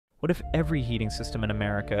What if every heating system in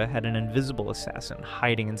America had an invisible assassin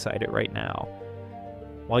hiding inside it right now?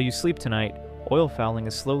 While you sleep tonight, oil fouling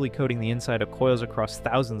is slowly coating the inside of coils across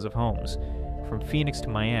thousands of homes. From Phoenix to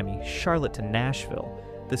Miami, Charlotte to Nashville,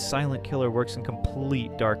 this silent killer works in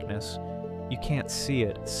complete darkness. You can't see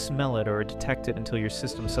it, smell it, or detect it until your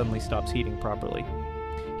system suddenly stops heating properly.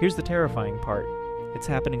 Here's the terrifying part. It's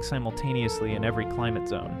happening simultaneously in every climate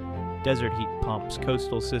zone. Desert heat pumps,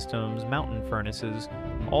 coastal systems, mountain furnaces,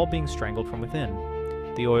 all being strangled from within.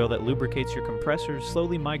 The oil that lubricates your compressors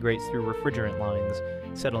slowly migrates through refrigerant lines,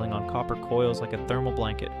 settling on copper coils like a thermal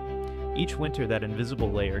blanket. Each winter, that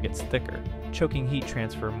invisible layer gets thicker, choking heat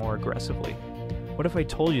transfer more aggressively. What if I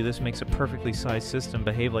told you this makes a perfectly sized system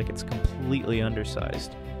behave like it's completely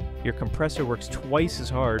undersized? Your compressor works twice as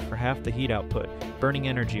hard for half the heat output, burning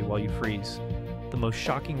energy while you freeze. The most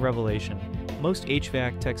shocking revelation: most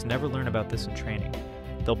HVAC techs never learn about this in training.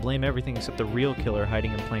 They'll blame everything except the real killer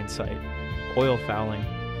hiding in plain sight: oil fouling,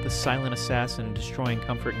 the silent assassin destroying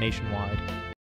comfort nationwide.